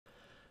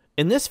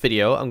In this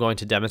video, I'm going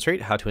to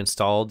demonstrate how to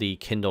install the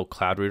Kindle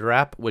Cloud Reader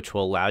app, which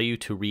will allow you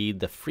to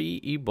read the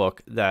free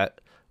ebook that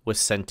was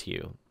sent to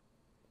you.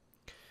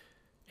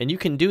 And you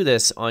can do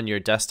this on your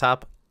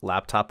desktop,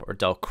 laptop, or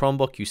Dell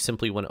Chromebook. You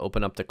simply want to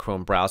open up the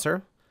Chrome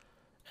browser.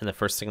 And the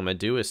first thing I'm going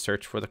to do is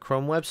search for the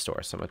Chrome Web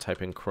Store. So I'm going to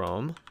type in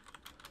Chrome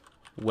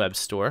Web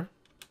Store.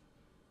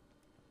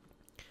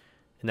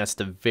 And that's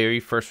the very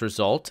first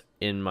result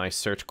in my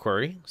search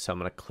query. So I'm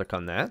going to click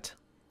on that.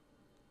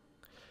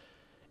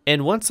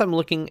 And once I'm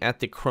looking at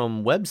the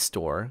Chrome Web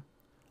Store,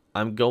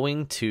 I'm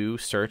going to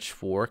search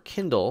for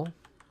Kindle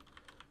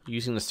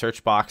using the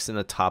search box in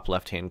the top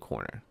left-hand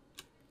corner.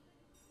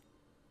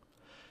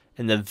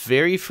 And the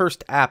very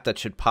first app that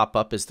should pop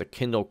up is the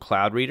Kindle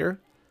Cloud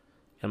Reader.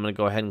 I'm going to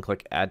go ahead and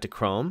click Add to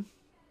Chrome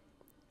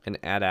and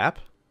Add App.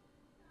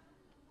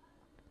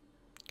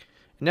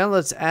 Now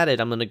let's add it.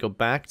 I'm going to go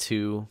back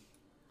to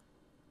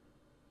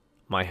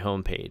my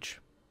home page.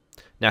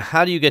 Now,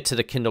 how do you get to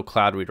the Kindle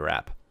Cloud Reader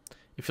app?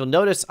 If you'll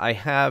notice, I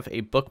have a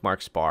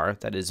bookmarks bar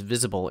that is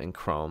visible in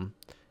Chrome,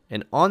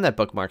 and on that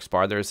bookmarks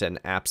bar there's an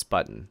apps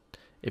button.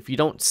 If you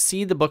don't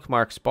see the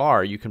bookmarks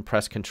bar, you can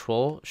press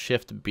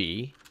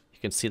Control-Shift-B. You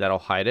can see that'll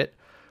hide it,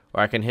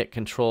 or I can hit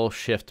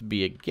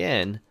Control-Shift-B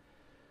again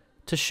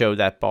to show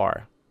that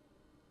bar.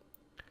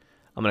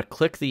 I'm going to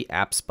click the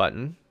apps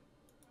button,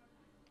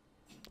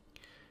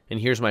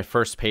 and here's my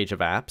first page of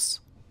apps.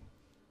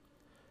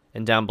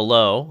 And down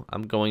below,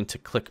 I'm going to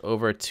click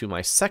over to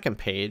my second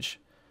page,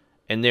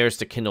 and there's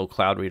the Kindle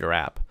Cloud Reader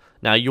app.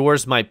 Now,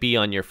 yours might be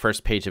on your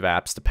first page of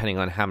apps, depending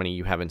on how many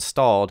you have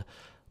installed,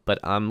 but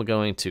I'm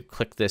going to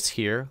click this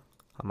here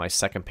on my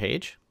second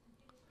page,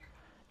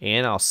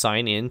 and I'll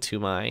sign in to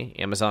my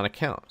Amazon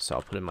account. So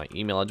I'll put in my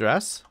email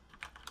address.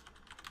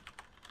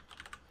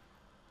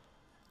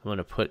 I'm going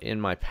to put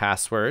in my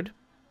password,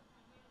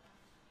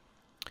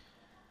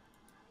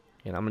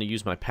 and I'm going to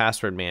use my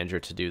password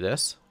manager to do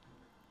this.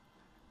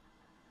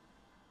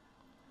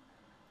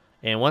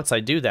 And once I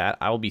do that,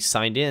 I will be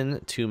signed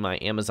in to my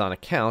Amazon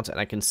account, and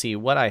I can see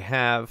what I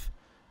have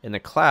in the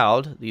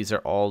cloud. These are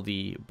all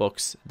the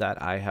books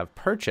that I have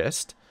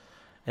purchased.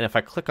 And if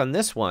I click on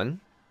this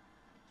one,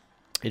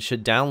 it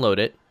should download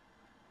it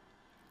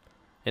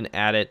and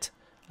add it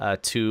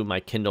to my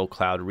Kindle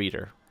Cloud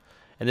Reader.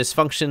 And this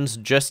functions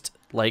just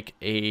like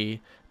a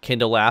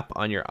Kindle app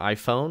on your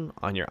iPhone,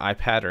 on your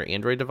iPad or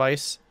Android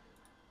device.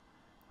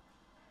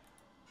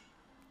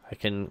 I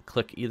can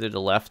click either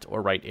the left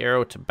or right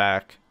arrow to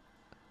back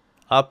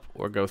up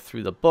or go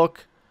through the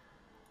book.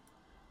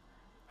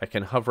 I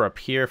can hover up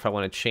here if I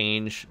want to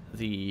change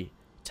the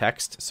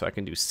text, so I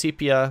can do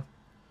sepia.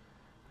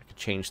 I can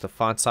change the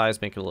font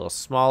size, make it a little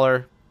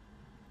smaller.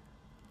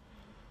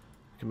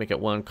 I can make it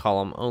one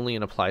column only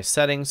and apply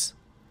settings.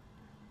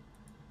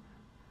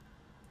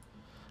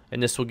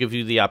 And this will give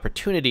you the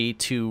opportunity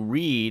to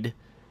read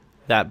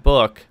that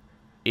book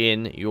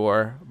in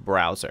your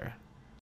browser.